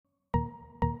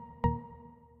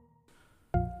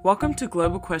Welcome to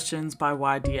Global Questions by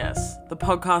YDS, the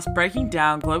podcast breaking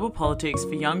down global politics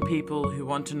for young people who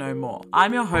want to know more.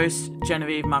 I'm your host,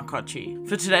 Genevieve Marcocci.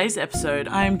 For today's episode,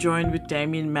 I am joined with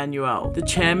Damien Manuel, the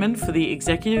chairman for the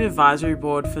Executive Advisory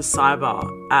Board for Cyber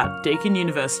at Deakin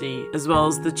University, as well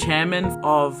as the chairman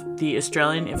of the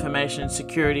Australian Information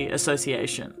Security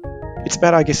Association. It's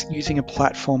about, using a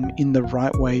platform in the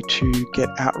right way to get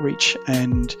outreach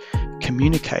and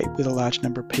communicate with a large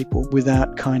number of people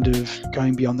without kind of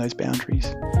going beyond those boundaries.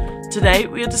 Today,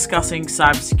 we are discussing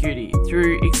cybersecurity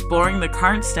through exploring the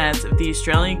current stance of the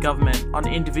Australian government on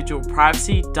individual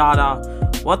privacy, data,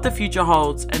 what the future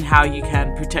holds, and how you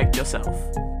can protect yourself.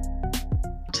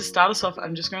 To start us off,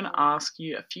 I'm just going to ask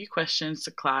you a few questions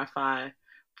to clarify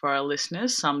for our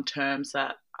listeners some terms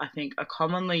that I think are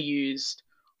commonly used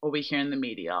or we hear in the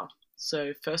media.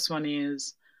 So first one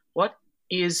is, what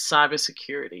is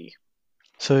cybersecurity?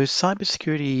 So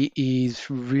cybersecurity is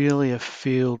really a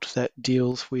field that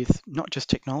deals with not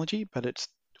just technology, but it's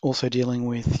also dealing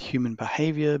with human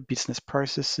behavior, business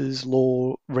processes,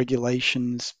 law,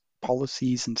 regulations,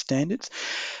 policies and standards.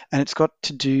 And it's got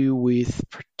to do with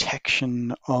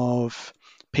protection of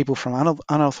people from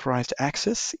unauthorized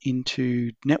access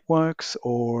into networks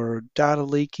or data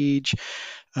leakage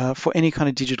for any kind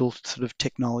of digital sort of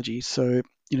technology. So,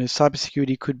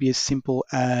 cybersecurity could be as simple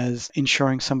as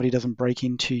ensuring somebody doesn't break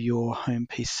into your home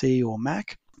PC or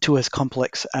Mac, to as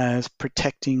complex as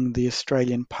protecting the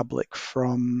Australian public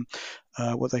from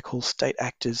what they call state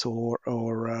actors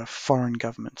or foreign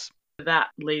governments. That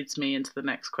leads me into the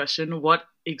next question. What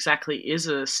exactly is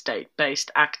a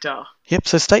state-based actor? Yep,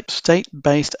 so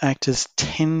state-based actors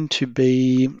tend to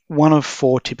be one of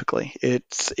four typically.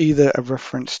 It's either a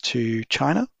reference to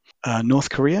China, North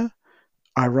Korea,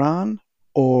 Iran,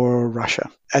 or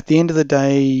Russia. At the end of the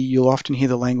day, you'll often hear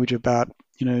the language about,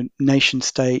 nation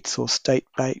states or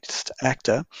state-based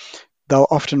actor. They'll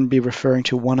often be referring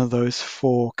to one of those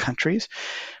four countries.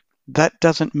 That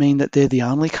doesn't mean that they're the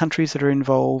only countries that are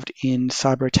involved in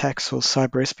cyber attacks or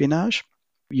cyber espionage.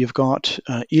 You've got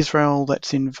Israel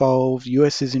that's involved,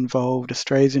 US is involved,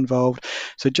 Australia's involved.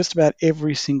 So just about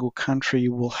every single country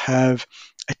will have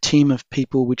a team of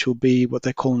people which will be what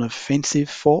they call an offensive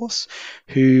force,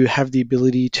 who have the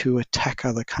ability to attack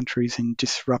other countries and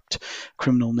disrupt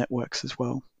criminal networks as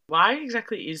well. Why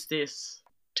exactly is this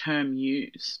term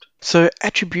used? So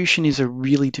attribution is a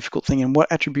really difficult thing, and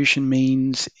what attribution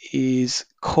means is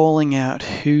calling out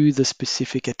who the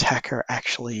specific attacker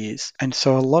actually is. And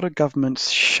so a lot of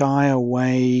governments shy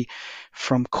away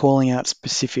from calling out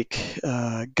specific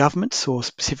governments or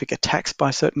specific attacks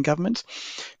by certain governments,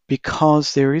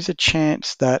 because there is a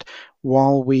chance that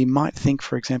while we might think,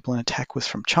 for example, an attack was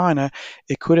from China,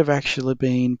 it could have actually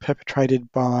been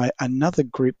perpetrated by another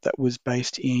group that was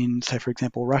based in, say, for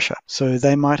example, Russia. So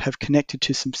they might have connected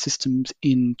to some systems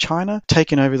in China,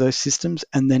 taken over those systems,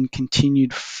 and then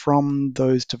continued from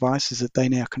those devices that they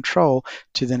now control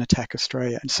to then attack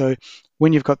Australia. And so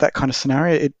when you've got that kind of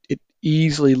scenario, it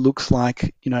easily looks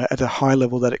like, at a high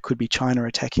level that it could be China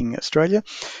attacking Australia,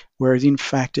 whereas in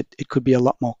fact it could be a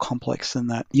lot more complex than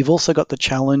that. You've also got the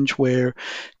challenge where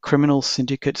criminal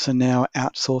syndicates are now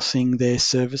outsourcing their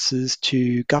services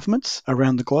to governments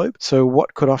around the globe. So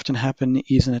what could often happen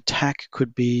is an attack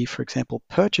could be, for example,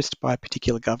 purchased by a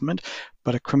particular government,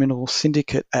 but a criminal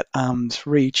syndicate at arm's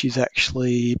reach is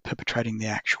actually perpetrating the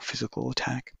actual physical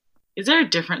attack. Is there a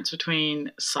difference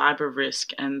between cyber risk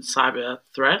and cyber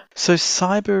threat? So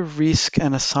cyber risk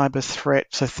and a cyber threat.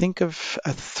 So think of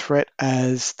a threat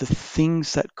as the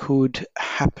things that could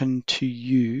happen to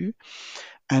you,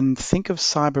 and think of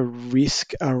cyber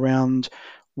risk around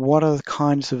what are the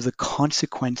kinds of the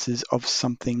consequences of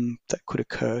something that could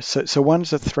occur. So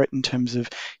one's a threat in terms of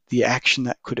the action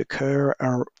that could occur,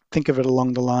 or think of it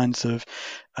along the lines of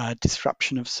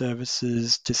disruption of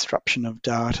services, disruption of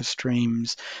data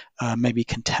streams, maybe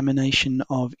contamination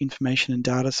of information and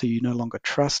data so you no longer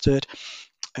trust it.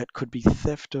 It could be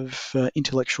theft of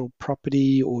intellectual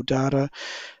property or data.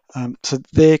 So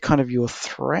they're kind of your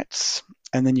threats.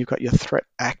 And then you've got your threat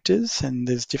actors, and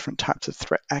there's different types of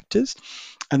threat actors.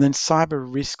 And then cyber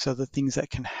risks are the things that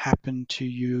can happen to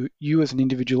you as an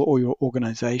individual or your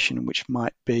organization, which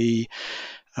might be,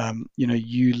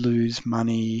 you lose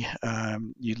money,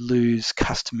 you lose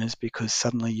customers because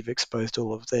suddenly you've exposed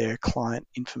all of their client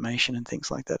information and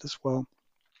things like that as well.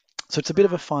 So it's a bit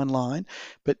of a fine line,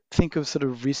 but think of sort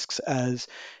of risks as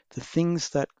the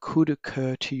things that could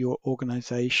occur to your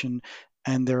organization,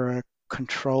 and there are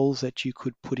controls that you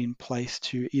could put in place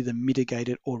to either mitigate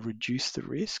it or reduce the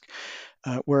risk,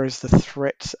 whereas the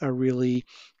threats are really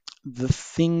the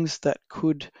things that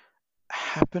could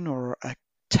happen or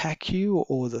attack you,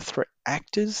 or the threat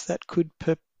actors that could,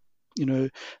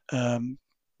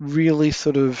 really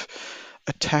sort of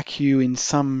attack you in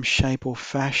some shape or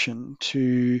fashion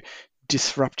to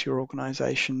disrupt your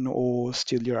organization or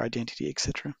steal your identity,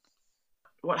 etc.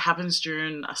 What happens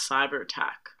during a cyber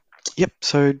attack? Yep,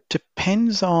 so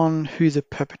depends on who the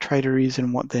perpetrator is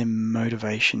and what their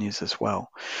motivation is as well.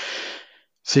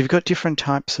 So you've got different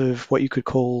types of what you could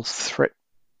call threat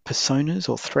personas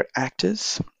or threat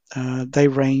actors. They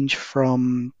range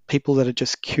from people that are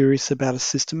just curious about a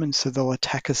system, and so they'll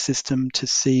attack a system to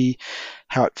see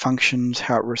how it functions,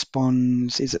 how it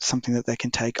responds, is it something that they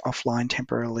can take offline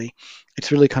temporarily.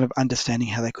 It's really kind of understanding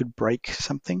how they could break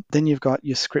something. Then you've got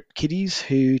your script kiddies,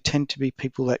 who tend to be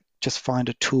people that just find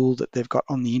a tool that they've got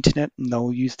on the internet and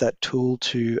they'll use that tool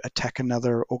to attack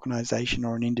another organization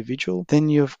or an individual. Then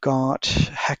you've got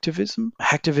hacktivism.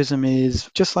 Hacktivism is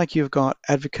just like you've got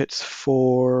advocates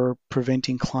for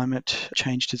preventing climate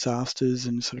change disasters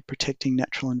and sort of protecting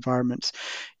natural environments.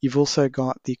 You've also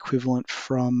got the equivalent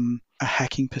from a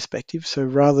hacking perspective. So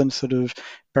rather than sort of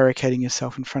barricading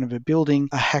yourself in front of a building,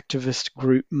 a hacktivist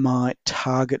group might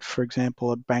target, for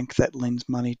example, a bank that lends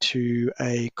money to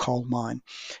a coal mine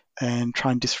and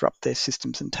try and disrupt their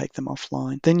systems and take them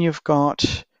offline. Then you've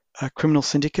got criminal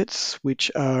syndicates,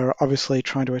 which are obviously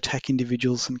trying to attack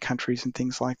individuals and countries and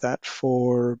things like that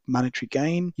for monetary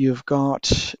gain. You've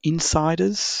got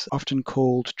insiders, often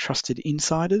called trusted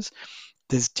insiders.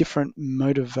 There's different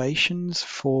motivations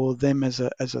for them as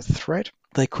a threat.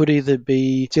 They could either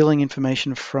be stealing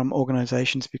information from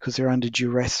organizations because they're under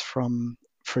duress from,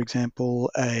 for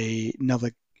example,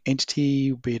 another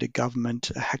entity, be it a government,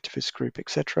 a hacktivist group,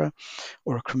 etc.,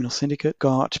 or a criminal syndicate.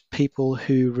 Got people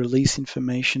who release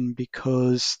information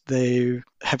because they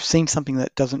have seen something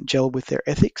that doesn't gel with their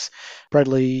ethics.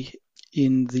 Bradley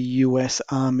in the US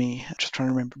Army, I'm just trying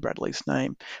to remember Bradley's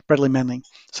name, Bradley Manning.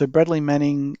 So Bradley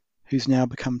Manning, who's now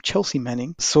become Chelsea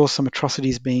Manning, saw some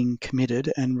atrocities being committed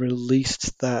and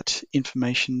released that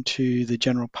information to the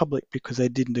general public because they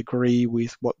didn't agree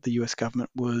with what the US government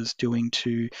was doing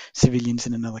to civilians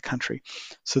in another country.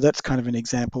 So that's kind of an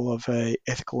example of a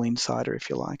ethical insider, if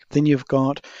you like. Then you've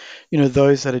got,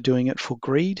 those that are doing it for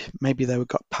greed. Maybe they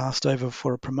got passed over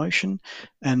for a promotion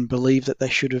and believe that they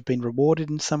should have been rewarded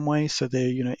in some way, so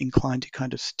they're, inclined to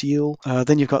kind of steal.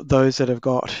 Then you've got those that have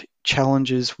got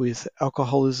challenges with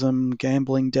alcoholism,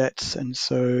 gambling debts, and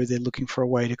so they're looking for a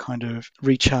way to kind of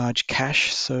recharge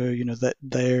cash. So, that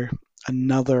they're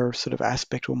another sort of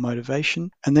aspect or motivation.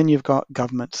 And then you've got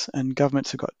governments, and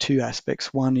governments have got two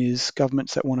aspects. One is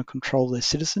governments that want to control their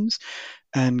citizens,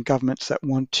 and governments that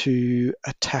want to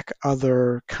attack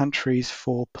other countries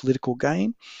for political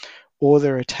gain, or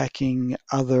they're attacking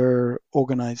other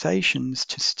organizations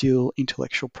to steal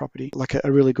intellectual property. Like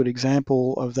a really good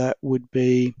example of that would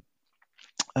be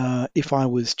if I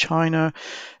was China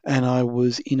and I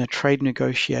was in a trade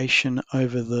negotiation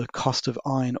over the cost of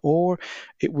iron ore,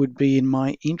 it would be in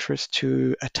my interest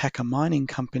to attack a mining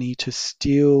company to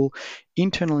steal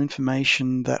internal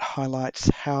information that highlights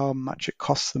how much it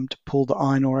costs them to pull the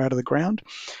iron ore out of the ground.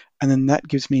 And then that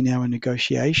gives me now a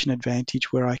negotiation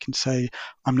advantage where I can say,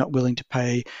 I'm not willing to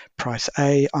pay price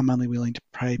A, I'm only willing to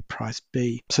pay price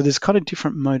B. So there's kind of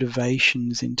different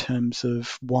motivations in terms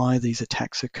of why these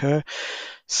attacks occur.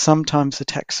 Sometimes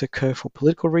attacks occur for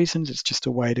political reasons. It's just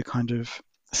a way to kind of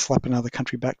slap another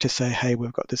country back to say, hey,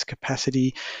 we've got this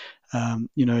capacity,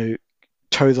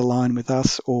 toe the line with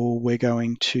us, or we're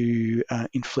going to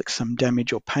inflict some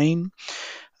damage or pain.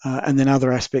 And then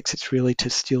other aspects, it's really to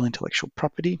steal intellectual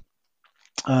property.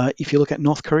 If you look at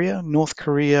North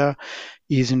Korea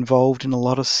is involved in a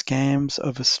lot of scams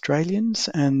of Australians,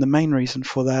 and the main reason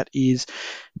for that is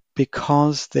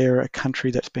because they're a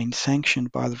country that's been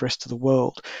sanctioned by the rest of the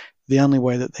world. The only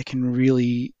way that they can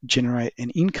really generate an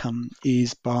income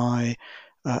is by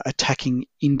attacking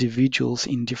individuals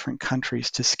in different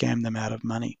countries to scam them out of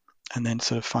money, and then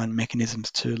sort of find mechanisms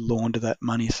to launder that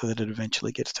money so that it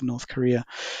eventually gets to North Korea.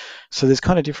 So there's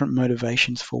kind of different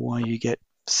motivations for why you get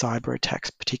cyber attacks,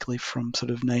 particularly from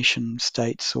sort of nation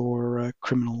states or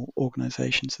criminal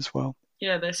organizations as well.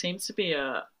 Yeah, there seems to be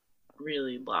a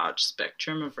really large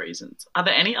spectrum of reasons. Are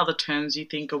there any other terms you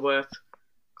think are worth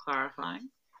clarifying?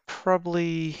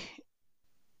 Probably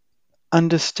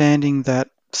understanding that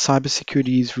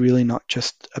cybersecurity is really not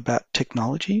just about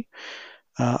technology.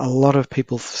 A lot of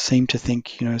people seem to think,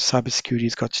 cybersecurity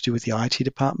has got to do with the IT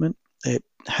department. It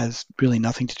has really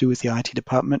nothing to do with the IT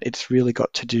department. It's really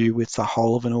got to do with the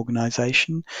whole of an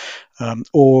organization,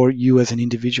 or you as an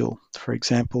individual. For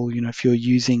example, if you're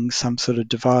using some sort of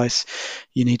device,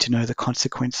 you need to know the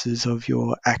consequences of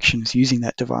your actions using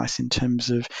that device in terms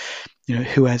of,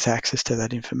 who has access to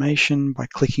that information. By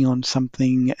clicking on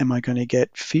something, am I going to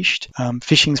get phished?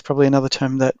 Phishing is probably another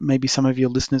term that maybe some of your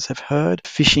listeners have heard.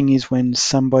 Phishing is when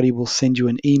somebody will send you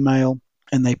an email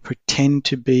and they pretend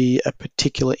to be a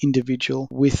particular individual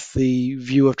with the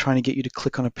view of trying to get you to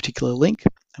click on a particular link.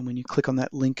 And when you click on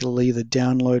that link, it'll either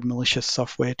download malicious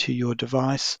software to your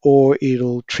device, or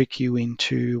it'll trick you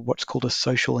into what's called a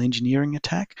social engineering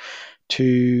attack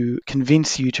to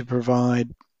convince you to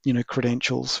provide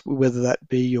credentials, whether that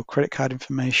be your credit card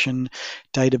information,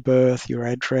 date of birth, your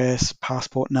address,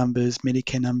 passport numbers,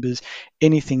 Medicare numbers,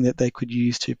 anything that they could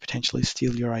use to potentially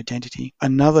steal your identity.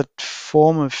 Another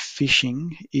form of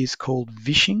phishing is called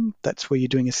vishing. That's where you're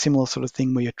doing a similar sort of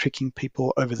thing where you're tricking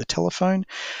people over the telephone.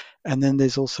 And then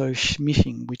there's also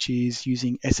smishing, which is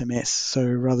using SMS. So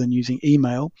rather than using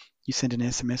email, you send an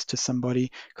SMS to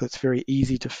somebody because it's very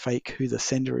easy to fake who the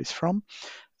sender is from.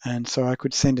 And so I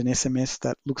could send an SMS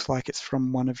that looks like it's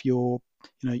from one of your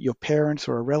parents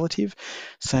or a relative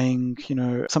saying,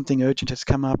 something urgent has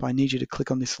come up. I need you to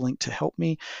click on this link to help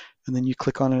me. And then you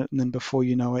click on it, and then before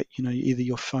you know it, either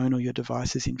your phone or your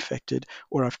device is infected,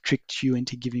 or I've tricked you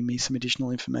into giving me some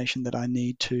additional information that I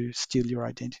need to steal your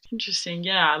identity. Interesting.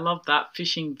 Yeah, I love that.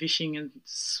 Phishing, vishing, and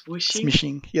swishing.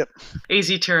 Smishing, yep.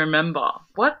 Easy to remember.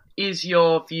 What is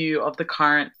your view of the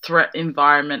current threat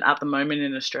environment at the moment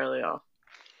in Australia?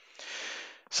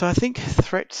 So I think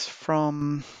threats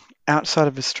from outside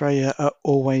of Australia are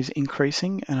always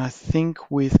increasing, and I think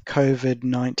with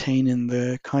COVID-19 and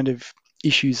the kind of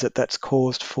issues that that's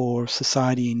caused for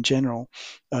society in general,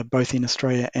 both in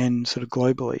Australia and sort of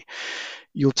globally,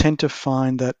 you'll tend to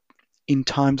find that in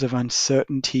times of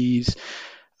uncertainties,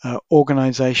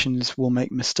 organizations will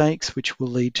make mistakes which will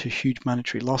lead to huge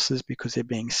monetary losses because they're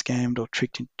being scammed or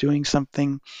tricked into doing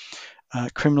something.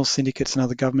 Criminal syndicates and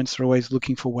other governments are always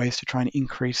looking for ways to try and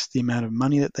increase the amount of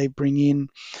money that they bring in.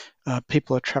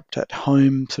 People are trapped at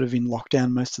home, sort of in lockdown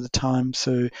most of the time,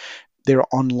 so they're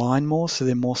online more, so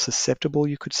they're more susceptible,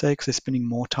 you could say, because they're spending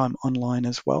more time online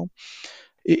as well.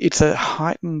 It's a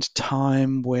heightened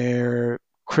time where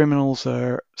criminals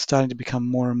are starting to become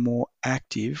more and more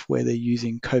active, where they're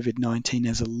using COVID-19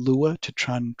 as a lure to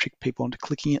try and trick people into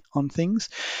clicking on things.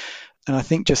 And I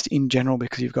think just in general,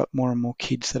 because you've got more and more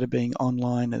kids that are being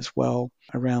online as well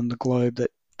around the globe,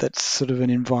 that's sort of an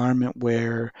environment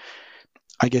where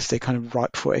I guess they're kind of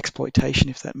ripe for exploitation,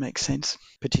 if that makes sense,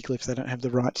 particularly if they don't have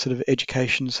the right sort of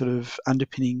education sort of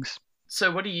underpinnings. So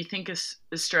what do you think is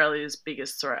Australia's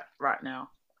biggest threat right now?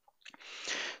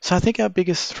 So I think our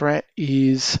biggest threat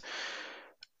is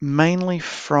mainly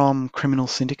from criminal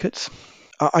syndicates.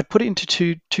 I'd put it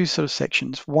into two sort of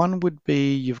sections. One would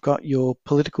be you've got your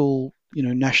political,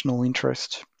 national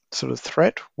interest sort of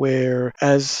threat, where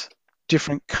as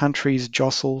different countries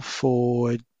jostle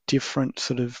for different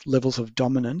sort of levels of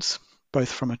dominance, both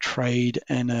from a trade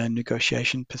and a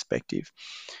negotiation perspective,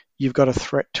 you've got a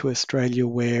threat to Australia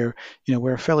where,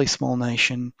 we're a fairly small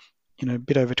nation, a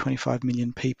bit over 25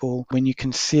 million people. When you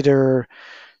consider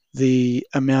the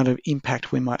amount of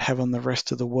impact we might have on the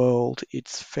rest of the world,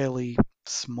 it's fairly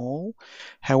small.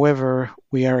 However,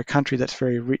 we are a country that's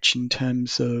very rich in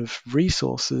terms of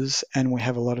resources, and we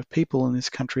have a lot of people in this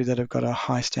country that have got a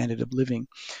high standard of living.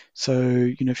 So,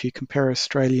 if you compare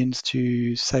Australians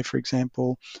to, say, for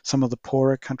example, some of the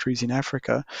poorer countries in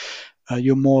Africa,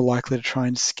 you're more likely to try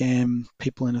and scam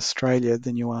people in Australia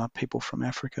than you are people from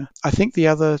Africa. I think the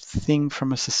other thing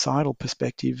from a societal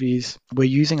perspective is we're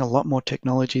using a lot more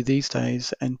technology these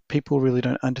days, and people really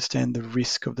don't understand the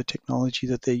risk of the technology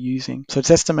that they're using. So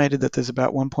it's estimated that there's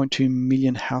about 1.2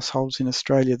 million households in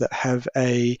Australia that have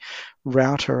a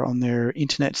router on their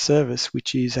internet service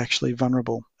which is actually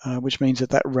vulnerable, which means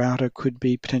that router could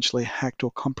be potentially hacked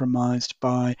or compromised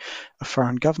by a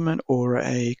foreign government or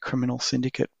a criminal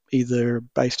syndicate, either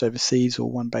based overseas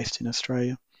or one based in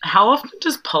Australia. How often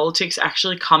does politics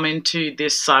actually come into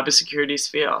this cybersecurity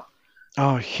sphere?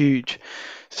 Oh, huge.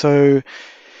 So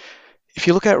if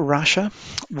you look at Russia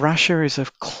is a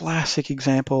classic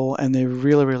example, and they're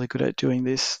really, really good at doing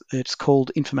this. It's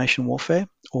called information warfare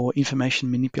or information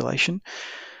manipulation.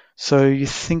 So you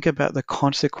think about the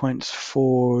consequence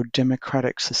for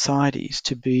democratic societies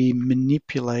to be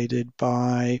manipulated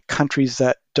by countries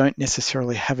that don't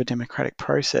necessarily have a democratic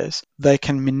process. They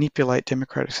can manipulate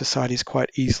democratic societies quite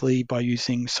easily by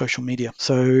using social media.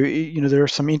 So, there are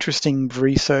some interesting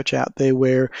research out there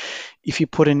where if you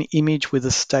put an image with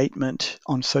a statement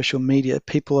on social media,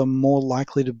 people are more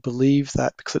likely to believe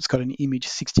that because it's got an image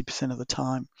 60% of the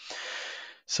time.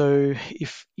 So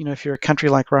if you're a country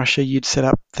like Russia, you'd set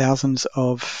up thousands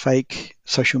of fake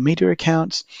social media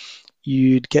accounts.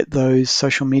 You'd get those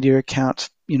social media accounts,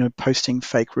 posting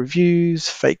fake reviews,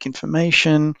 fake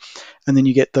information, and then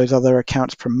you get those other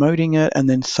accounts promoting it, and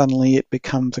then suddenly it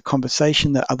becomes a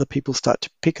conversation that other people start to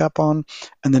pick up on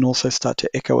and then also start to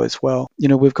echo as well.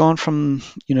 We've gone from,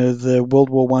 the World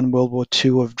War I, World War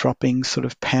II of dropping sort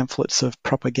of pamphlets of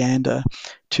propaganda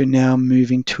to now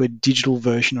moving to a digital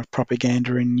version of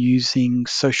propaganda and using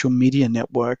social media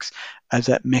networks as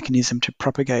that mechanism to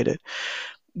propagate it.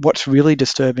 What's really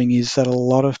disturbing is that a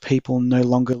lot of people no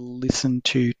longer listen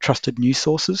to trusted news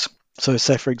sources. So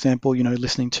say, for example,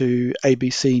 listening to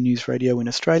ABC News Radio in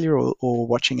Australia or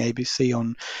watching ABC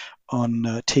on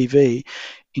TV.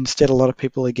 Instead, a lot of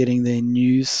people are getting their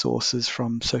news sources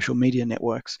from social media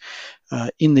networks.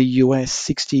 In the US,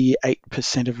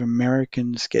 68% of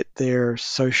Americans get their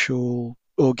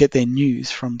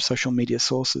news from social media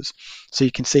sources. So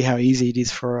you can see how easy it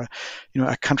is for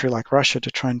a country like Russia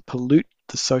to try and pollute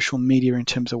the social media in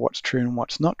terms of what's true and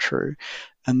what's not true,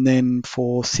 and then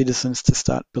for citizens to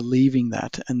start believing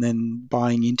that and then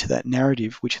buying into that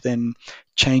narrative, which then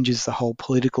changes the whole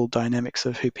political dynamics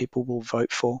of who people will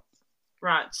vote for.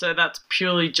 Right, so that's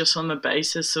purely just on the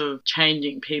basis of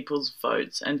changing people's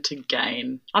votes and to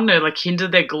gain, hinder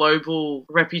their global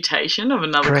reputation of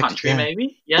another Correct, country, yeah.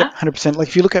 maybe? Yeah? Yep, 100%. Like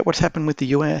if you look at what's happened with the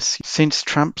US, since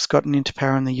Trump's gotten into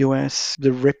power in the US,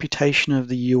 the reputation of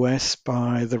the US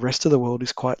by the rest of the world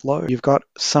is quite low. You've got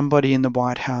somebody in the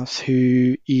White House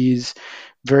who is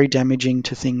very damaging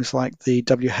to things like the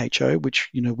WHO, which,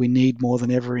 we need more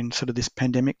than ever in sort of this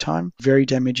pandemic time. Very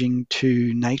damaging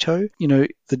to NATO.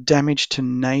 The damage to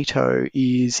NATO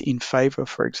is in favor,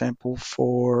 for example,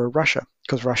 for Russia,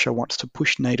 because Russia wants to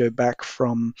push NATO back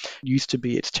from used to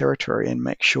be its territory and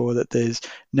make sure that there's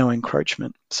no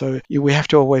encroachment. So we have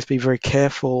to always be very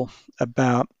careful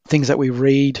about things that we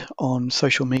read on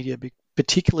social media,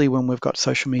 particularly when we've got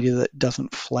social media that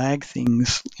doesn't flag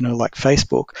things, like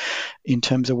Facebook, in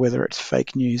terms of whether it's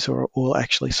fake news or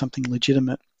actually something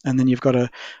legitimate. And then you've got a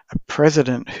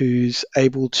president who's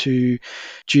able to,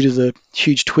 due to the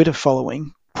huge Twitter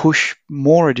following, push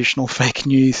more additional fake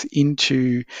news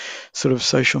into sort of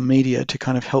social media to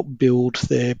kind of help build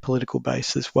their political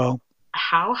base as well.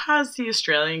 How has the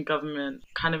Australian government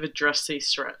kind of addressed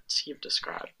these threats you've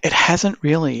described? It hasn't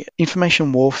really.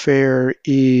 Information warfare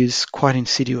is quite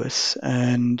insidious,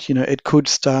 and it could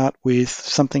start with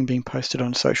something being posted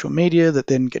on social media that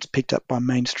then gets picked up by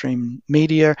mainstream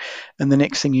media, and the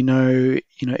next thing you know,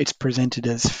 it's presented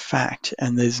as fact,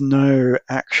 and there's no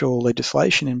actual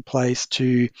legislation in place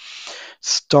to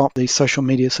stop these social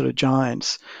media sort of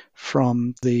giants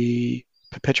from the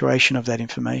perpetuation of that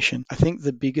information. I think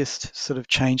the biggest sort of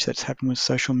change that's happened with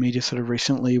social media sort of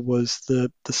recently was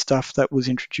the stuff that was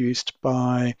introduced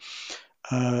by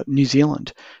New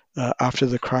Zealand after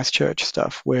the Christchurch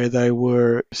stuff, where they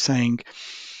were saying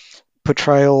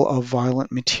portrayal of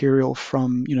violent material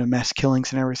from mass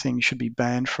killings and everything should be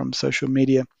banned from social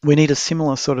media. We need a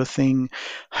similar sort of thing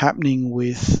happening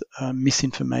with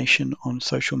misinformation on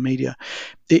social media.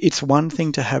 It's one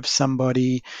thing to have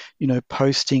somebody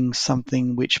posting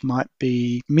something which might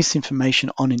be misinformation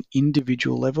on an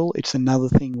individual level. It's another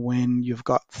thing when you've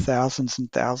got thousands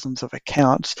and thousands of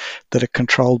accounts that are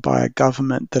controlled by a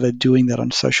government that are doing that on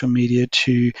social media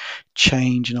to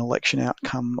change an election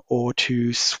outcome or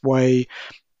to sway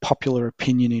popular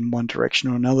opinion in one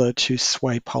direction or another, to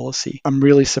sway policy. I'm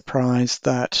really surprised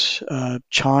that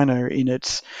China, in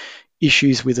its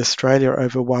issues with Australia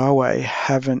over Huawei,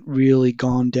 haven't really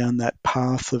gone down that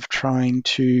path of trying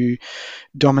to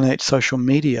dominate social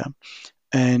media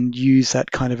and use that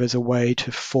kind of as a way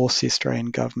to force the Australian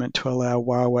government to allow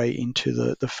Huawei into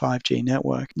the 5G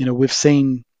network. We've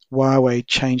seen Huawei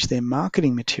change their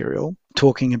marketing material,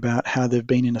 talking about how they've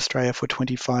been in Australia for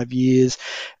 25 years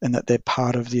and that they're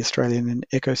part of the Australian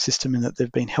ecosystem and that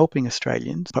they've been helping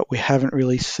Australians. But we haven't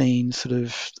really seen sort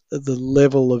of the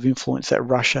level of influence that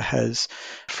Russia has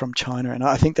from China. And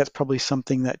I think that's probably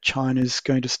something that China's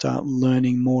going to start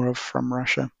learning more of from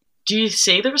Russia. Do you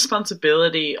see the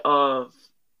responsibility of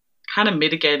kind of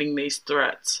mitigating these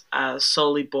threats as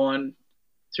solely borne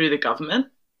through the government's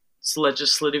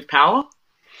legislative power?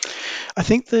 I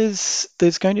think there's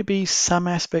going to be some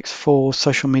aspects for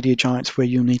social media giants where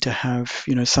you'll need to have,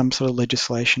 some sort of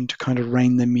legislation to kind of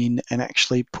rein them in and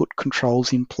actually put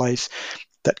controls in place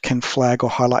that can flag or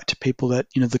highlight to people that,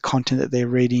 the content that they're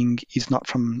reading is not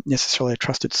from necessarily a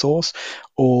trusted source,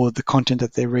 or the content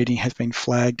that they're reading has been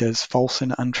flagged as false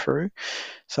and untrue.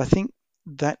 So I think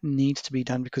that needs to be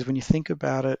done, because when you think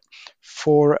about it,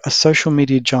 for a social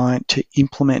media giant to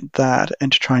implement that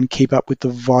and to try and keep up with the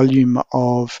volume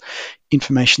of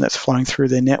information that's flowing through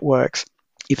their networks,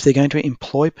 if they're going to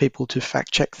employ people to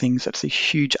fact check things, that's a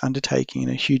huge undertaking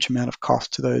and a huge amount of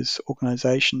cost to those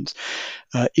organizations.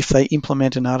 If they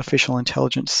implement an artificial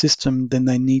intelligence system, then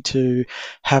they need to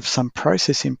have some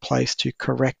process in place to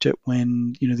correct it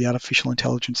when the artificial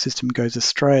intelligence system goes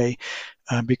astray.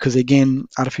 Because again,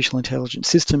 artificial intelligence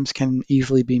systems can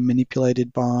easily be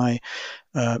manipulated by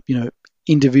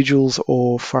individuals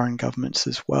or foreign governments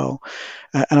as well.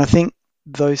 And I think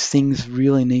those things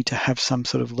really need to have some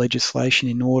sort of legislation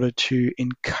in order to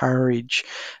encourage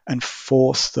and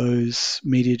force those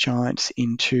media giants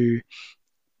into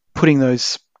putting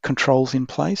those controls in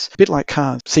place. A bit like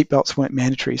cars, seatbelts weren't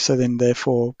mandatory, so then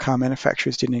therefore car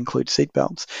manufacturers didn't include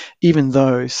seatbelts, even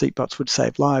though seatbelts would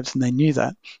save lives, and they knew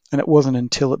that. And it wasn't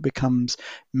until it becomes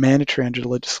mandatory under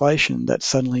legislation that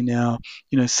suddenly now,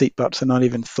 seatbelts are not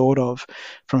even thought of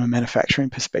from a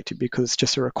manufacturing perspective because it's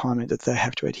just a requirement that they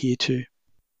have to adhere to.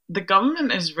 The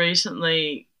government has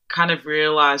recently kind of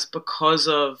realised, because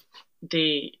of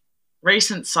the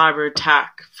recent cyber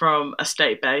attack from a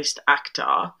state-based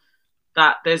actor,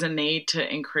 that there's a need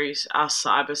to increase our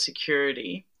cyber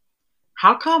security.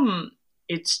 How come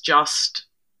it's just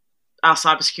our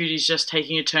cybersecurity is just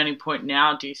taking a turning point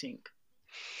now, do you think?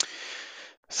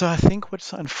 So I think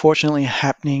what's unfortunately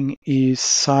happening is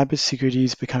cybersecurity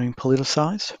is becoming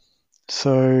politicized.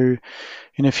 So,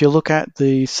 if you look at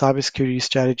the cybersecurity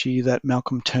strategy that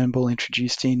Malcolm Turnbull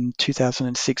introduced in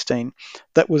 2016,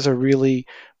 that was a really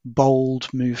bold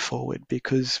move forward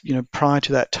because, prior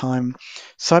to that time,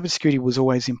 cybersecurity was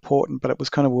always important, but it was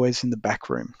kind of always in the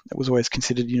back room. It was always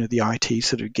considered, the IT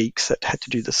sort of geeks that had to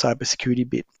do the cybersecurity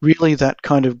bit. Really, that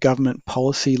kind of government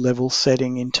policy level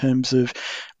setting in terms of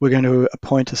we're going to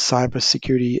appoint a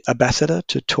cybersecurity ambassador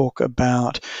to talk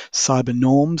about cyber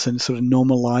norms and sort of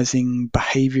normalizing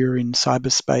behavior in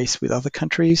cyberspace with other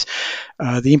countries.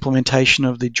 The implementation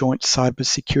of the joint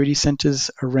cybersecurity centers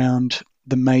around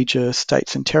the major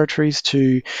states and territories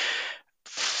to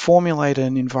formulate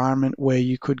an environment where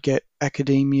you could get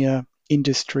academia,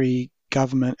 industry,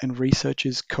 government, and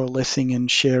researchers coalescing and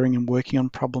sharing and working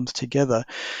on problems together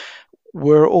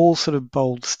were all sort of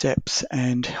bold steps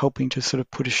and helping to sort of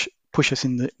push us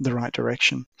in the right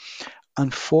direction.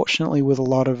 Unfortunately, with a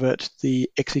lot of it, the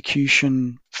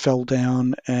execution fell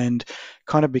down and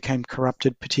kind of became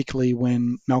corrupted, particularly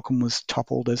when Malcolm was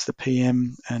toppled as the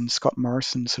PM and Scott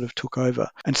Morrison sort of took over.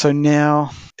 And so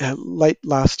now, late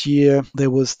last year, there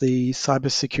was the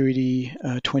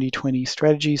Cybersecurity 2020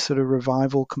 strategy sort of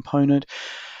revival component.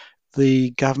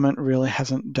 The government really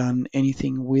hasn't done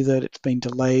anything with it. It's been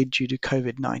delayed due to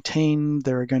COVID-19.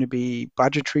 There are going to be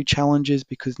budgetary challenges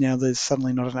because now there's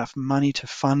suddenly not enough money to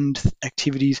fund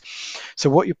activities. So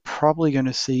what you're probably going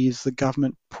to see is the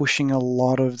government pushing a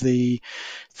lot of the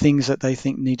things that they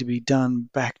think need to be done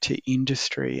back to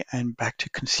industry and back to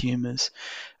consumers.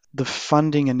 The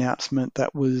funding announcement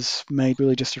that was made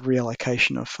really just a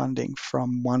reallocation of funding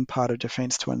from one part of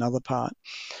defence to another part.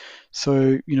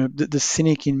 So, the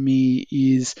cynic in me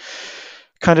is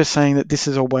kind of saying that this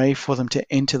is a way for them to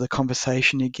enter the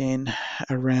conversation again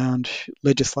around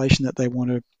legislation that they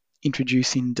want to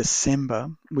introduce in December,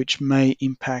 which may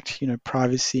impact,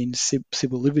 privacy and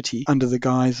civil liberty under the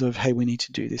guise of, hey, we need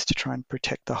to do this to try and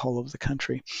protect the whole of the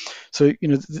country. So,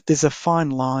 there's a fine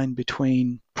line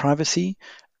between privacy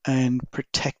and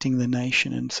protecting the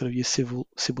nation and sort of your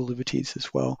civil liberties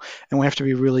as well. And we have to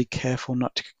be really careful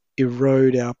not to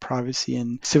erode our privacy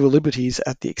and civil liberties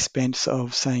at the expense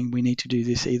of saying we need to do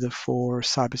this either for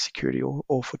cybersecurity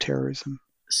or for terrorism.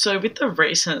 So with the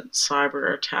recent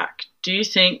cyber attack, do you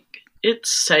think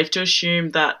it's safe to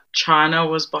assume that China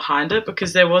was behind it?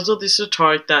 Because there was all this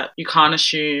rhetoric that you can't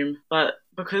assume, but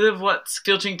because of what's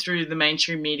filtering through the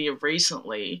mainstream media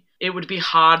recently, it would be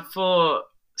hard for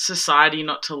society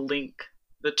not to link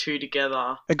the two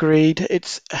together. Agreed.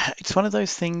 It's one of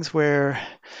those things where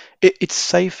it's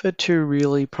safer to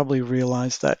really probably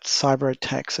realize that cyber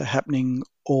attacks are happening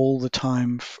all the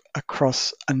time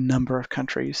across a number of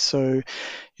countries. So,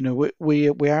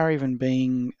 we are even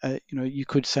being, you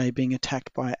could say being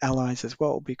attacked by allies as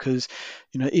well, because,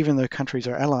 even though countries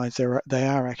are allies, they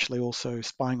are actually also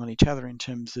spying on each other in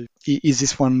terms of, is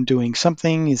this one doing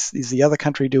something? Is the other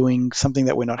country doing something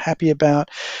that we're not happy about?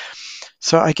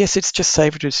 So I guess it's just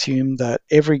safer to assume that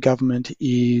every government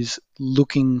is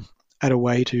looking at a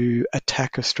way to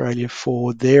attack Australia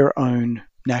for their own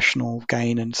national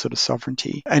gain and sort of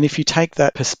sovereignty. And if you take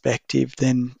that perspective,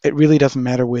 then it really doesn't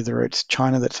matter whether it's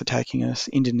China that's attacking us,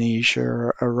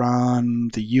 Indonesia,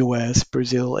 Iran, the US,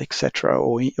 Brazil, etc.,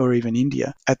 or even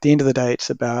India. At the end of the day,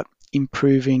 it's about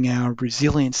improving our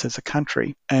resilience as a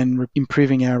country and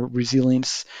improving our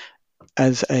resilience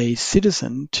as a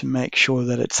citizen to make sure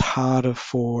that it's harder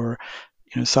for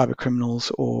cyber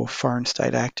criminals or foreign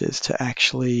state actors to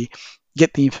actually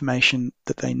get the information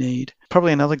that they need.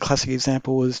 Probably another classic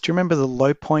example was, do you remember the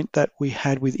low point that we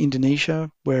had with Indonesia,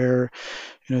 where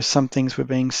some things were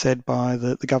being said by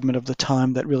the government of the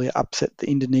time that really upset the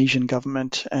Indonesian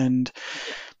government, and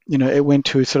it went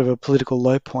to sort of a political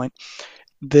low point.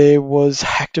 There was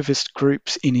hacktivist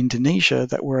groups in Indonesia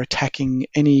that were attacking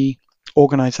any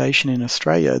organisation in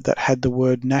Australia that had the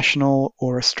word national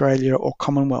or Australia or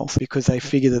Commonwealth, because they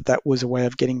figured that that was a way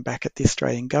of getting back at the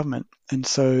Australian government. And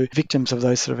so victims of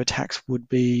those sort of attacks would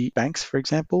be banks, for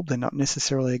example. They're not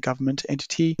necessarily a government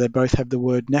entity. They both have the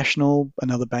word national.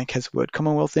 Another bank has the word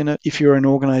Commonwealth in it. If you're an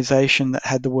organisation that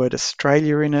had the word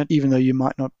Australia in it, even though you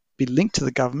might not be linked to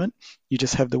the government, you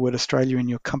just have the word Australia in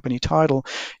your company title,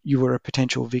 you were a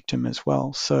potential victim as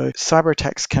well. So cyber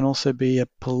attacks can also be a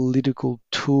political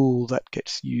tool that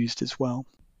gets used as well.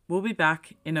 We'll be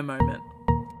back in a moment.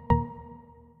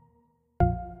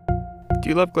 Do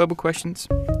you love Global Questions?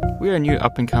 We're a new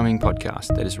up-and-coming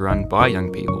podcast that is run by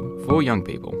young people for young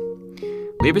people.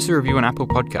 Leave us a review on Apple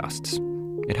Podcasts.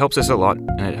 It helps us a lot,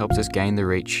 and it helps us gain the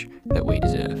reach that we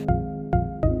deserve.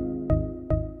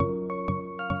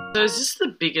 So is this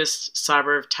the biggest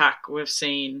cyber attack we've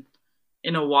seen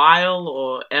in a while,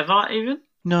 or ever even?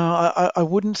 No, I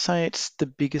wouldn't say it's the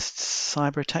biggest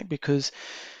cyber attack, because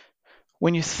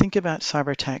when you think about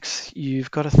cyber attacks,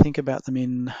 you've got to think about them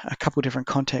in a couple of different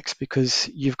contexts, because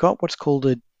you've got what's called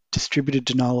a distributed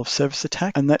denial of service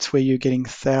attack, and that's where you're getting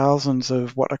thousands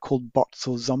of what are called bots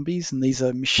or zombies, and these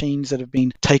are machines that have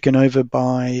been taken over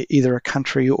by either a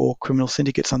country or criminal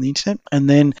syndicates on the internet. And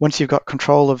then once you've got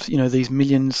control of these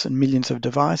millions and millions of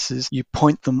devices, you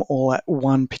point them all at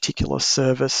one particular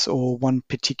service or one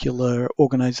particular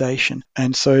organization,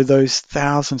 and so those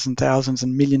thousands and thousands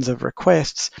and millions of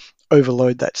requests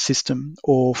overload that system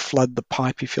or flood the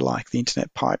pipe, if you like, the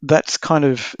internet pipe. That's kind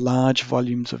of large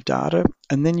volumes of data.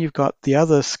 And then you've got the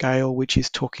other scale, which is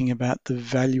talking about the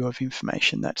value of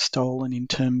information that's stolen, in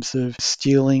terms of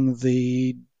stealing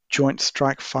the Joint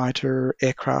Strike Fighter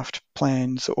aircraft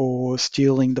plans or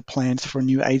stealing the plans for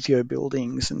new ASIO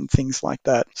buildings and things like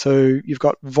that. So you've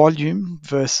got volume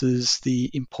versus the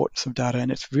importance of data,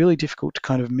 and it's really difficult to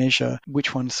kind of measure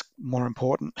which one's more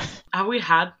important. Have we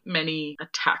had many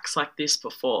attacks like this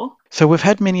before? So we've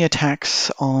had many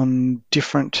attacks on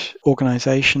different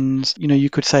organizations. You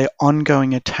could say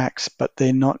ongoing attacks, but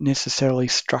they're not necessarily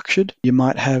structured. You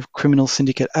might have Criminal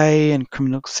Syndicate A and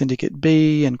Criminal Syndicate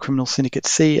B and Criminal Syndicate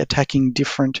C attacking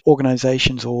different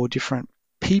organizations or different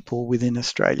people within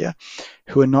Australia,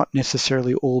 who are not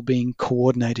necessarily all being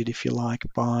coordinated, if you like,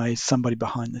 by somebody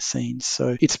behind the scenes.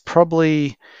 So it's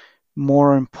probably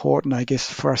more important, I guess,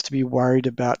 for us to be worried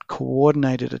about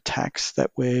coordinated attacks that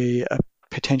we are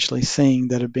potentially seeing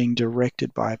that are being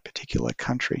directed by a particular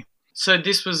country. So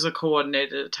this was a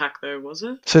coordinated attack though, was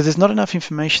it? So there's not enough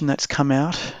information that's come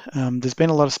out. There's been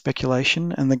a lot of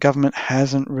speculation, and the government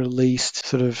hasn't released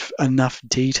sort of enough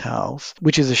details,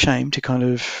 which is a shame, to kind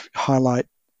of highlight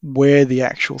where the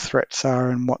actual threats are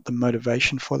and what the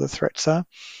motivation for the threats are.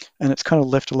 And it's kind of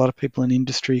left a lot of people in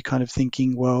industry kind of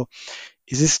thinking, well,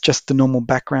 is this just the normal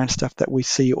background stuff that we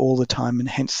see all the time, and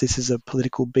hence this is a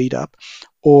political beat up?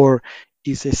 Or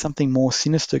is there something more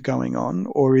sinister going on?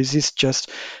 Or is this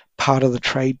just part of the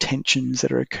trade tensions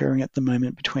that are occurring at the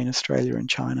moment between Australia and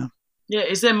China? Yeah,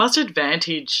 is there much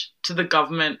advantage to the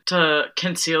government to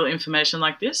conceal information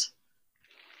like this?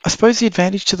 I suppose the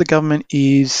advantage to the government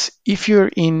is if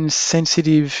you're in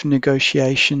sensitive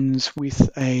negotiations with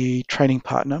a trading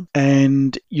partner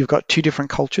and you've got two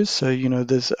different cultures, so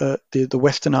there's the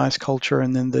westernized culture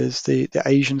and then there's the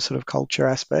Asian sort of culture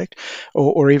aspect,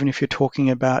 or even if you're talking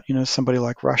about somebody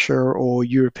like Russia or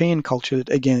European culture,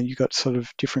 again you've got sort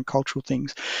of different cultural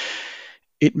things.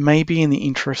 It may be in the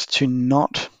interest to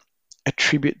not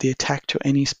attribute the attack to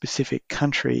any specific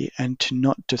country and to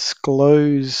not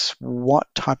disclose what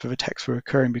type of attacks were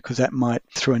occurring, because that might,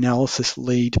 through analysis,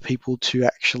 lead people to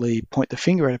actually point the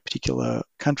finger at a particular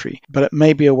country. But it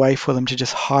may be a way for them to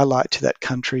just highlight to that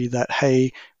country that,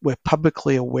 hey, we're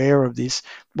publicly aware of this,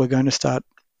 we're going to start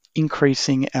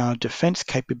increasing our defense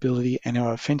capability and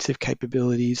our offensive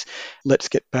capabilities. Let's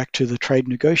get back to the trade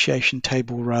negotiation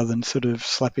table rather than sort of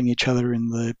slapping each other in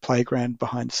the playground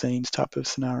behind the scenes type of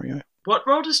scenario. What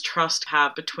role does trust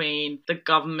have between the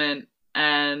government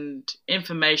and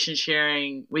information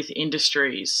sharing with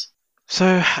industries? So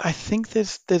I think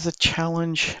there's a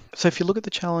challenge. So if you look at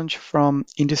the challenge from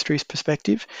industry's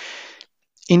perspective,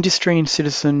 Industry and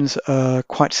citizens are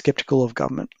quite skeptical of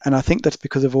government. And I think that's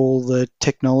because of all the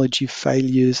technology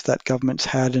failures that governments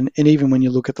had. And even when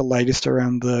you look at the latest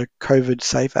around the COVID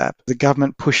Safe app, the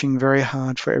government pushing very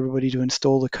hard for everybody to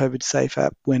install the COVID Safe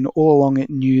app when all along it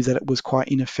knew that it was quite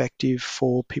ineffective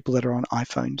for people that are on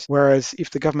iPhones. Whereas if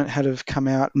the government had have come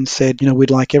out and said, we'd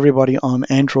like everybody on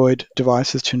Android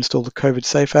devices to install the COVID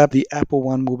Safe app, the Apple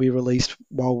one will be released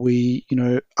while we,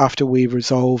 after we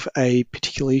resolve a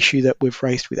particular issue that we've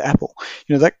raised with Apple.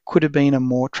 That could have been a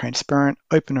more transparent,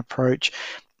 open approach,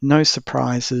 no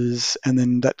surprises, and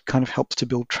then that kind of helps to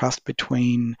build trust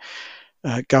between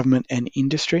government and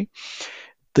industry.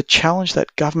 The challenge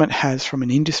that government has from an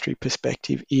industry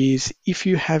perspective is if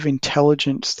you have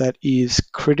intelligence that is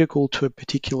critical to a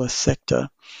particular sector,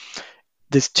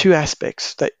 there's two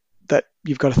aspects that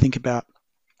you've got to think about.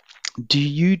 Do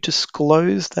you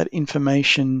disclose that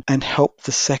information and help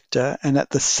the sector, and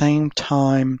at the same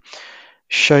time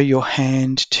show your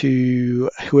hand to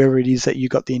whoever it is that you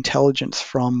got the intelligence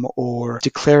from, or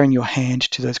declaring your hand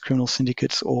to those criminal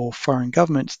syndicates or foreign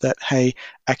governments that, hey,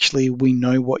 actually we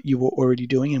know what you were already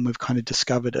doing and we've kind of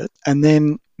discovered it. And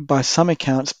then by some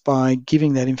accounts, by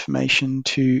giving that information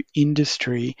to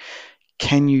industry,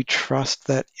 can you trust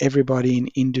that everybody in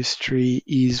industry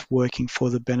is working for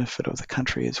the benefit of the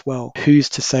country as well? Who's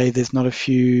to say there's not a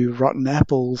few rotten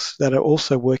apples that are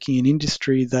also working in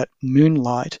industry that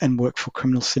moonlight and work for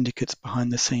criminal syndicates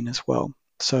behind the scene as well?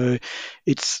 So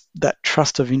it's that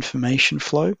trust of information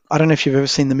flow. I don't know if you've ever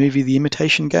seen the movie The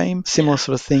Imitation Game. Similar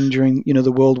sort of thing during,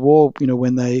 the World War,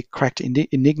 when they cracked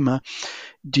Enigma.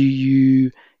 Do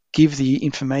you give the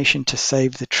information to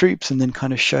save the troops and then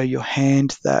kind of show your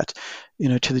hand that,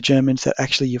 to the Germans that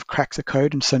actually you've cracked the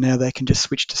code and so now they can just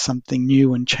switch to something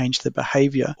new and change their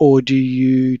behavior? Or do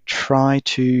you try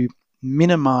to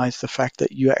minimize the fact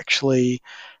that you actually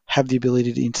have the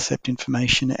ability to intercept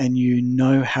information and you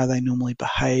know how they normally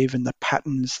behave and the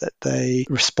patterns that they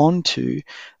respond to,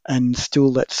 and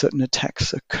still let certain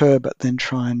attacks occur but then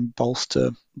try and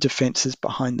bolster defenses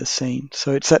behind the scene?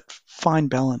 So it's that fine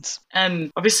balance.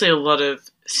 And obviously a lot of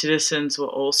citizens were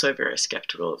also very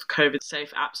skeptical of COVID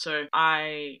Safe app. So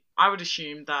I would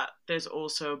assume that there's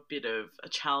also a bit of a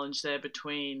challenge there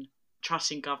between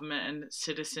trusting government and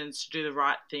citizens to do the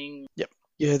right thing. Yep.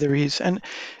 Yeah, there is. And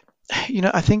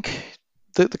I think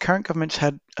the current government's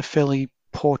had a fairly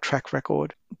poor track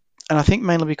record. And I think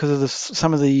mainly because of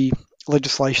some of the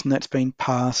legislation that's been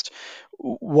passed,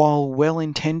 while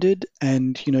well-intended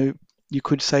and, you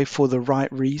could say for the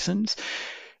right reasons,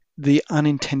 the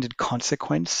unintended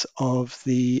consequence of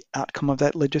the outcome of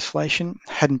that legislation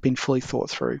hadn't been fully thought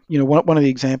through. One of the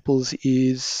examples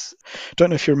is, I don't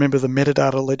know if you remember the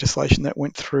metadata legislation that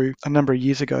went through a number of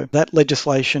years ago. That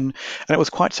legislation, and it was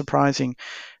quite surprising,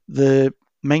 the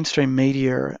mainstream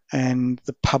media and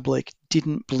the public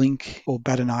didn't blink or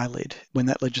bat an eyelid when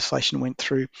that legislation went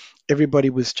through. Everybody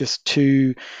was just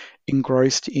too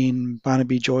engrossed in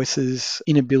Barnaby Joyce's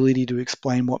inability to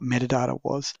explain what metadata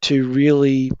was, to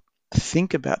really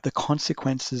think about the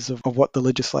consequences of what the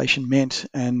legislation meant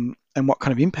and what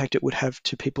kind of impact it would have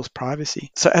to people's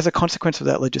privacy. So as a consequence of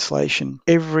that legislation,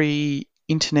 every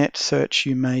internet search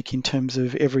you make, in terms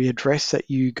of every address that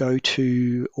you go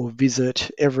to or visit,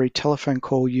 every telephone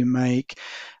call you make,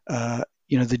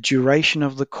 the duration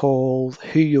of the call,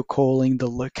 who you're calling, the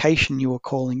location you are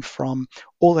calling from,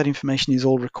 all that information is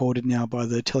all recorded now by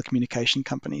the telecommunication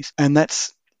companies. And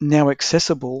that's now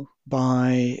accessible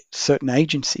by certain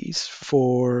agencies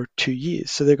for 2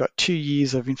 years. So they've got 2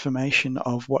 years of information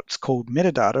of what's called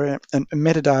metadata. And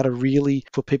metadata, really,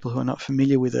 for people who are not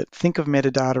familiar with it, think of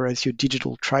metadata as your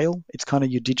digital trail. It's kind of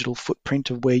your digital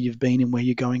footprint of where you've been and where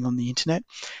you're going on the internet.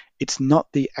 It's not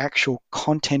the actual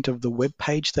content of the web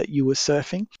page that you were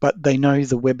surfing, but they know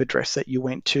the web address that you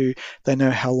went to, they know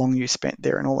how long you spent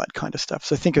there and all that kind of stuff.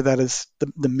 So think of that as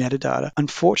the metadata.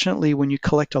 Unfortunately, when you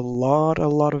collect a lot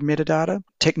of metadata,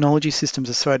 technology systems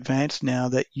are so advanced now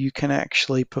that you can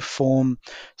actually perform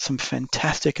some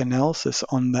fantastic analysis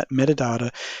on that metadata,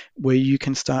 where you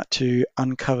can start to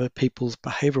uncover people's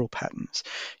behavioral patterns.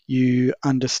 You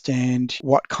understand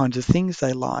what kinds of things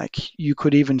they like. You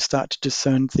could even start to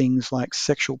discern things like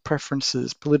sexual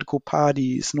preferences, political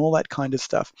parties, and all that kind of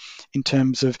stuff in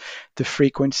terms of the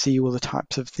frequency or the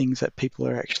types of things that people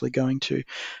are actually going to.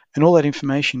 And all that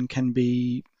information can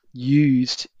be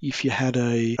used if you had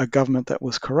a government that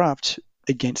was corrupt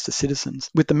against the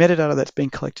citizens. With the metadata that's being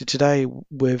collected today,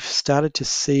 we've started to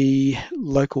see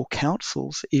local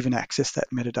councils even access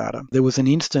that metadata. There was an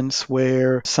instance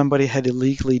where somebody had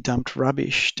illegally dumped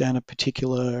rubbish down a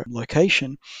particular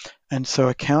location, and so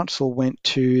a council went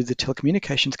to the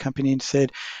telecommunications company and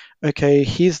said, okay,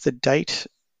 here's the date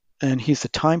and here's the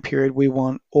time period. We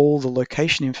want all the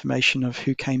location information of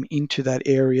who came into that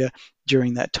area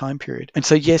during that time period. And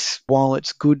so, yes, while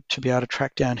it's good to be able to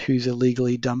track down who's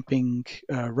illegally dumping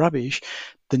rubbish,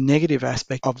 the negative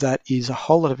aspect of that is a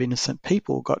whole lot of innocent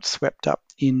people got swept up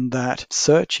in that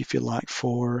search, if you like,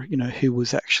 for, who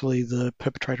was actually the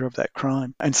perpetrator of that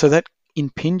crime. And so that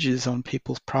impinges on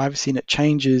people's privacy, and it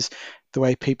changes the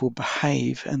way people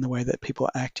behave and the way that people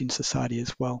act in society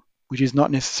as well, which is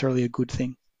not necessarily a good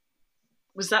thing.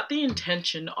 Was that the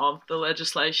intention of the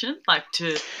legislation, like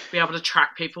to be able to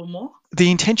track people more? The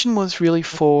intention was really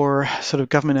for sort of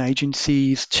government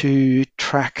agencies to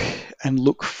track and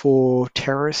look for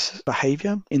terrorist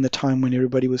behavior in the time when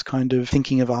everybody was kind of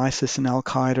thinking of ISIS and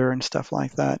Al-Qaeda and stuff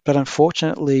like that. But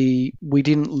unfortunately, we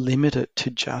didn't limit it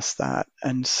to just that.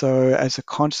 And so as a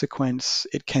consequence,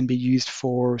 it can be used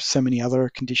for so many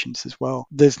other conditions as well.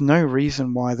 There's no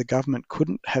reason why the government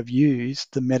couldn't have used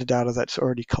the metadata that's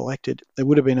already collected. There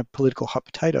would have been a political hot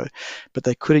potato, but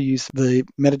they could have used the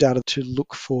metadata to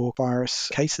look for virus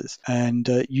cases and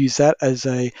use that as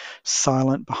a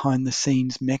silent behind the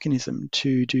scenes mechanism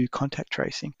to do contact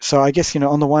tracing. So I guess,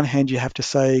 on the one hand, you have to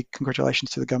say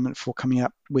congratulations to the government for coming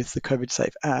up with the COVID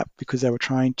Safe app, because they were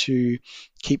trying to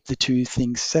keep the two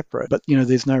things separate. But,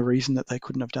 there's no reason that they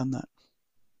couldn't have done that.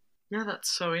 Yeah,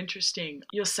 that's so interesting.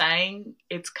 You're saying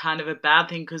it's kind of a bad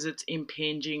thing because it's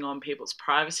impinging on people's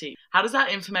privacy. How does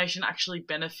that information actually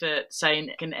benefit, say,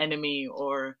 an enemy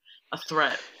or a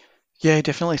threat? Yeah,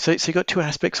 definitely. So you've got two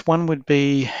aspects. One would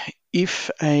be if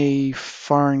a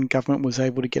foreign government was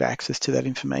able to get access to that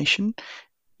information,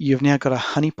 you've now got a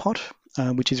honeypot,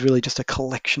 which is really just a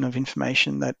collection of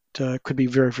information that could be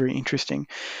very, very interesting,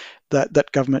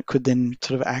 that government could then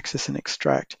sort of access and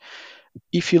extract.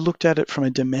 If you looked at it from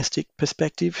a domestic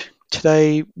perspective,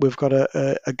 today we've got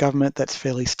a government that's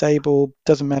fairly stable.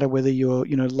 Doesn't matter whether you're,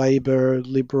 Labor,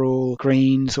 Liberal,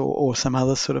 Greens, or some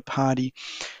other sort of party.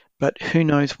 But who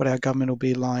knows what our government will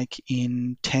be like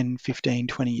in 10, 15,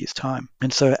 20 years' time.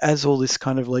 And so as all this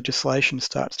kind of legislation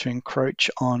starts to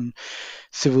encroach on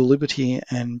civil liberty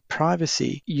and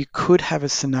privacy, you could have a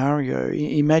scenario.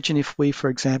 Imagine if we,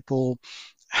 for example,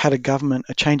 had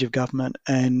a change of government,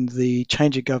 and the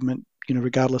change of government,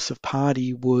 regardless of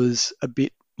party, was a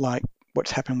bit like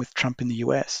what's happened with Trump in the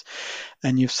US.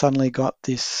 And you've suddenly got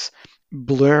this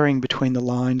blurring between the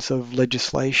lines of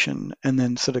legislation and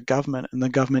then sort of government, and the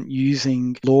government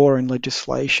using law and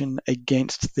legislation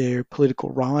against their political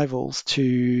rivals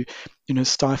to,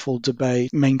 stifle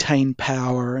debate, maintain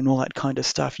power, and all that kind of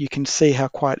stuff. You can see how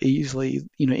quite easily,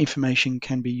 information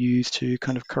can be used to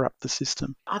kind of corrupt the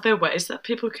system. Are there ways that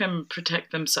people can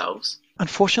protect themselves?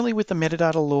 Unfortunately, with the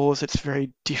metadata laws, it's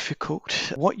very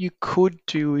difficult. What you could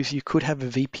do is you could have a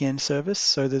VPN service.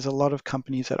 So there's a lot of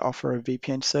companies that offer a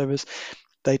VPN service.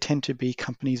 They tend to be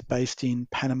companies based in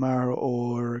Panama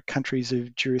or countries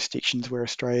of jurisdictions where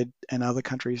Australia and other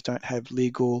countries don't have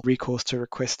legal recourse to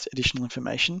request additional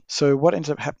information. So what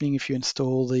ends up happening if you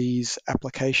install these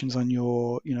applications on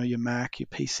your Mac, your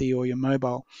PC, or your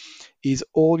mobile is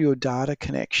all your data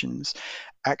connections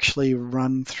actually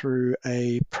run through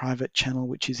a private channel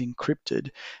which is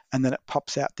encrypted, and then it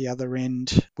pops out the other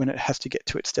end when it has to get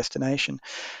to its destination.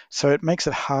 So it makes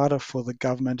it harder for the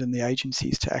government and the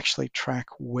agencies to actually track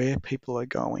where people are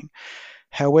going.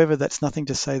 However, that's nothing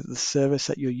to say that the service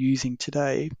that you're using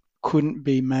today couldn't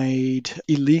be made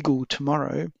illegal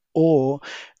tomorrow, or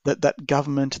that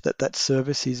government that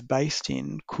service is based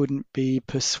in couldn't be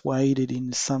persuaded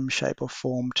in some shape or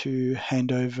form to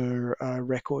hand over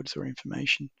records or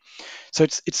information. So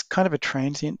it's kind of a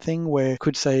transient thing where I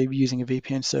could say using a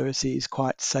VPN service is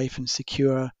quite safe and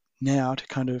secure now to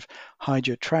kind of hide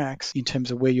your tracks in terms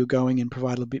of where you're going and provide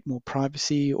a little bit more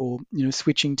privacy, or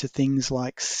switching to things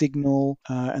like Signal,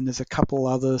 and there's a couple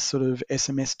other sort of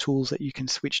SMS tools that you can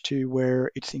switch to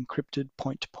where it's encrypted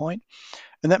point to point.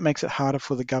 And that makes it harder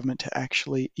for the government to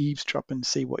actually eavesdrop and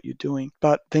see what you're doing.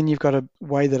 But then you've got to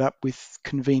weigh that up with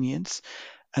convenience.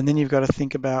 And then you've got to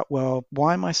think about, well,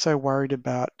 why am I so worried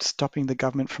about stopping the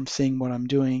government from seeing what I'm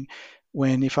doing,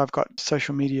 when if I've got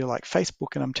social media like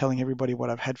Facebook and I'm telling everybody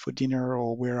what I've had for dinner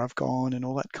or where I've gone and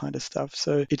all that kind of stuff.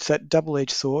 So it's that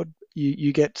double-edged sword.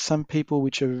 You get some people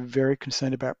which are very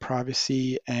concerned about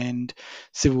privacy and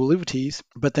civil liberties,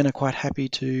 but then are quite happy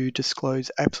to disclose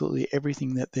absolutely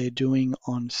everything that they're doing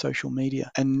on social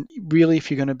media. And really, if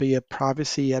you're going to be a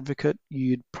privacy advocate,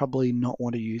 you'd probably not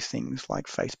want to use things like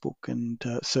Facebook and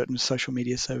certain social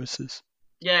media services.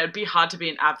 Yeah, it'd be hard to be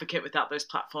an advocate without those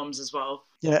platforms as well.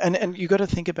 Yeah, and you've got to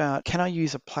think about, can I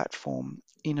use a platform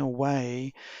in a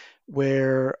way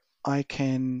where I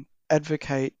can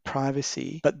advocate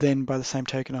privacy, but then by the same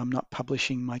token, I'm not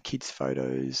publishing my kids'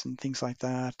 photos and things like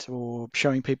that, or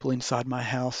showing people inside my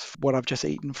house what I've just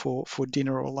eaten for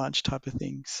dinner or lunch type of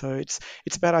thing. So it's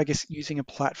about, I guess, using a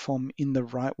platform in the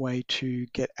right way to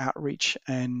get outreach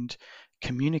and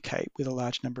communicate with a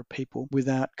large number of people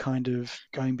without kind of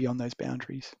going beyond those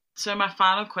boundaries. So my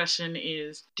final question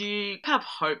is, do you have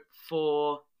hope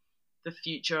for the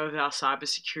future of our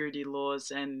cybersecurity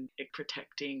laws and it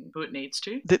protecting who it needs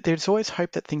to? There's always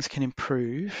hope that things can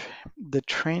improve. The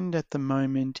trend at the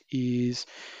moment is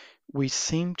we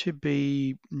seem to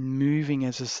be moving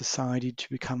as a society to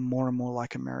become more and more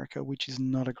like America, which is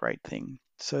not a great thing.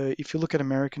 So if you look at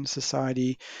American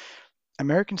society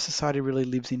really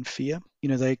lives in fear.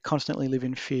 They constantly live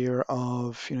in fear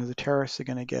of, the terrorists are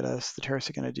going to get us, the terrorists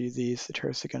are going to do this, the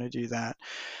terrorists are going to do that.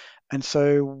 And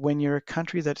so when you're a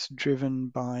country that's driven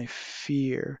by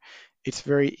fear, it's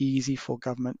very easy for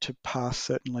government to pass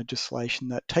certain legislation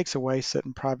that takes away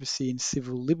certain privacy and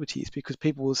civil liberties, because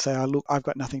people will say, oh, look, I've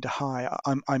got nothing to hide.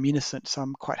 I'm innocent, so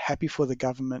I'm quite happy for the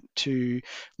government to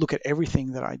look at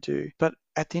everything that I do. But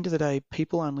at the end of the day,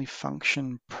 people only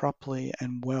function properly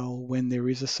and well when there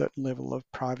is a certain level of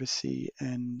privacy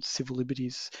and civil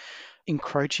liberties.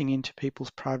 Encroaching into people's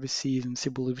privacy and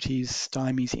civil liberties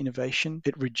stymies innovation.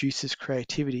 It reduces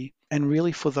creativity. And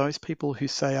really, for those people who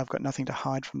say, I've got nothing to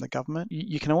hide from the government,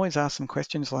 you can always ask them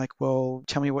questions like, well,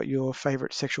 tell me what your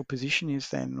favorite sexual position is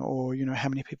then, or, how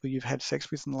many people you've had sex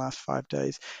with in the last 5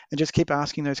 days, and just keep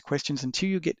asking those questions until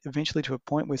you get eventually to a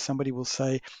point where somebody will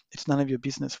say, it's none of your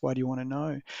business, why do you want to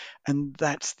know? And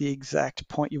that's the exact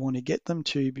point you want to get them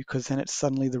to, because then it's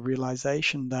suddenly the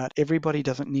realization that everybody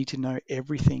doesn't need to know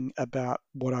everything about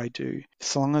what I do.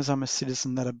 So long as I'm a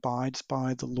citizen that abides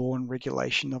by the law and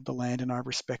regulation of the land and I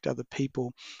respect other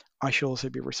people, I should also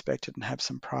be respected and have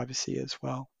some privacy as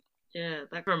well. Yeah,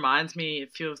 that reminds me a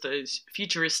few of those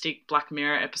futuristic Black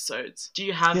Mirror episodes. Do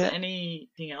you have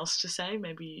anything else to say?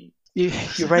 Maybe you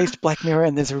raised Black Mirror,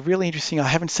 and there's a really interesting, I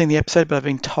haven't seen the episode, but I've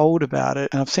been told about it.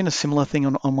 And I've seen a similar thing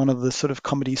on one of the sort of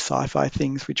comedy sci-fi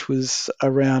things, which was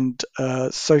around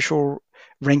social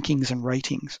rankings and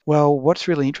ratings. Well, what's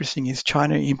really interesting is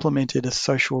China implemented a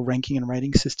social ranking and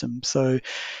rating system. So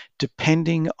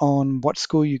depending on what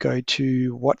school you go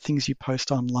to, what things you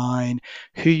post online,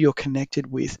 who you're connected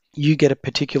with, you get a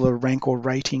particular rank or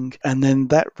rating. And then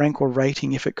that rank or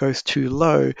rating, if it goes too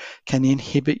low, can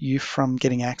inhibit you from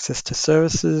getting access to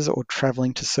services or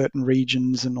traveling to certain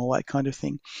regions and all that kind of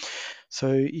thing.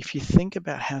 So if you think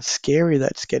about how scary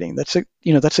that's getting, that's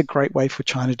a great way for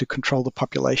China to control the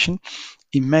population.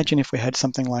 Imagine if we had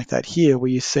something like that here,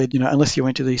 where you said, unless you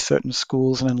went to these certain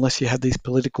schools and unless you had these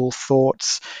political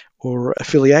thoughts or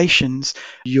affiliations,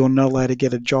 you're not allowed to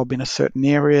get a job in a certain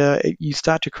area. You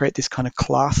start to create this kind of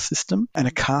class system and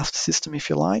a caste system, if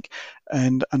you like.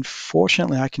 And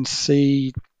unfortunately, I can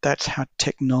see that's how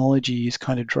technology is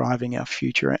kind of driving our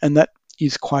future. And that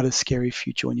is quite a scary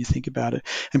future when you think about it,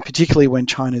 and particularly when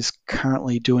China's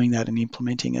currently doing that and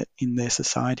implementing it in their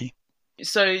society.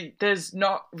 So there's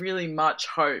not really much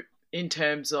hope in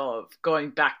terms of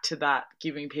going back to that,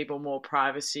 giving people more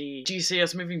privacy. Do you see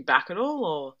us moving back at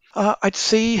all? Or I'd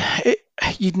see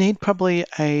you'd need probably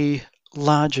a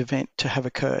large event to have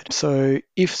occurred. So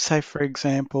if, say, for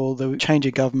example, there was a change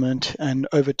of government and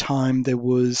over time there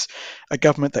was a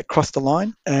government that crossed the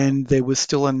line and there was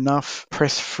still enough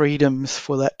press freedoms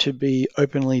for that to be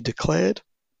openly declared,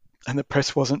 and the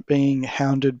press wasn't being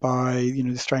hounded by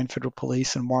the Australian Federal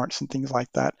Police and warrants and things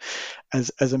like that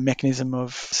as a mechanism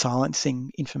of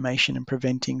silencing information and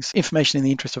preventing information in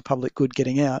the interest of public good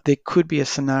getting out, there could be a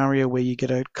scenario where you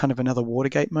get a kind of another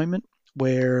Watergate moment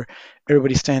where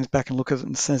everybody stands back and looks at it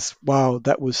and says, wow,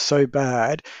 that was so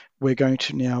bad, we're going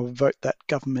to now vote that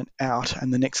government out,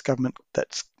 and the next government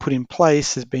that's put in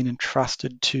place has been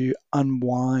entrusted to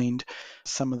unwind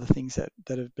some of the things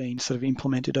that have been sort of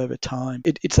implemented over time.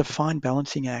 It's a fine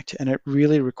balancing act, and it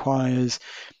really requires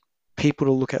people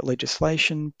to look at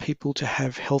legislation, people to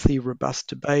have healthy, robust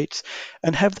debates,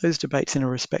 and have those debates in a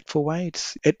respectful way.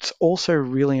 It's also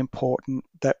really important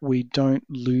that we don't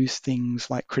lose things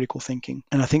like critical thinking.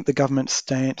 And I think the government's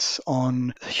stance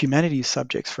on humanities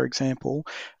subjects, for example,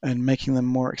 and making them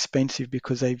more expensive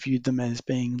because they viewed them as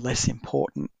being less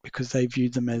important, because they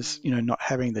viewed them as, not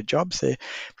having the jobs there,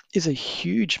 is a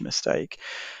huge mistake.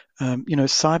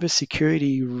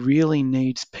 Cybersecurity really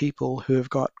needs people who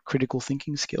have got critical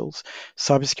thinking skills.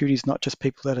 Cybersecurity is not just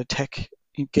people that are tech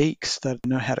geeks that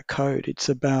know how to code. It's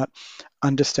about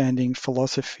understanding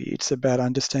philosophy. It's about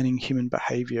understanding human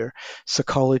behavior,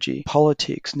 psychology,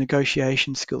 politics,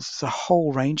 negotiation skills. There's a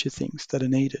whole range of things that are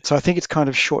needed. So I think it's kind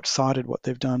of short-sighted what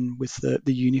they've done with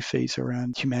the uni fees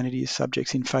around humanities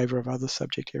subjects in favour of other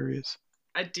subject areas.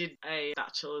 I did a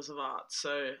Bachelor's of Arts,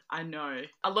 so I know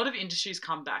a lot of industries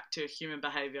come back to human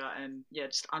behaviour and,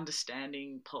 just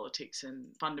understanding politics and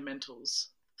fundamentals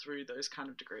through those kind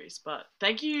of degrees. But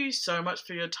thank you so much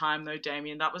for your time though,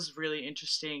 Damien. That was really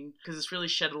interesting because it's really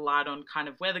shed a light on kind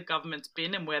of where the government's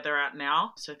been and where they're at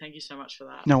now. So thank you so much for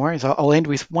that. No worries. I'll end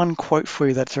with one quote for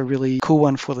you that's a really cool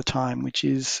one for the time, which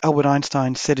is Albert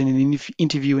Einstein said in an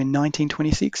interview in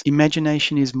 1926,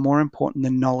 "Imagination is more important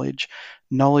than knowledge.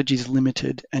 Knowledge is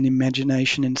limited and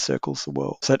imagination encircles the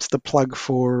world." So that's the plug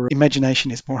for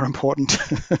imagination is more important.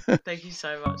 Thank you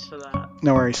so much for that.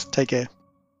 No worries. Take care.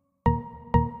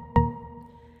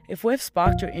 If we've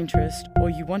sparked your interest or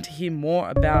you want to hear more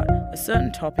about a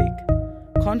certain topic,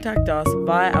 contact us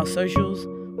via our socials,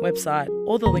 website,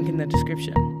 or the link in the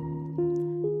description.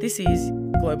 This is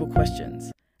Global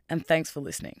Questions, and thanks for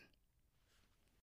listening.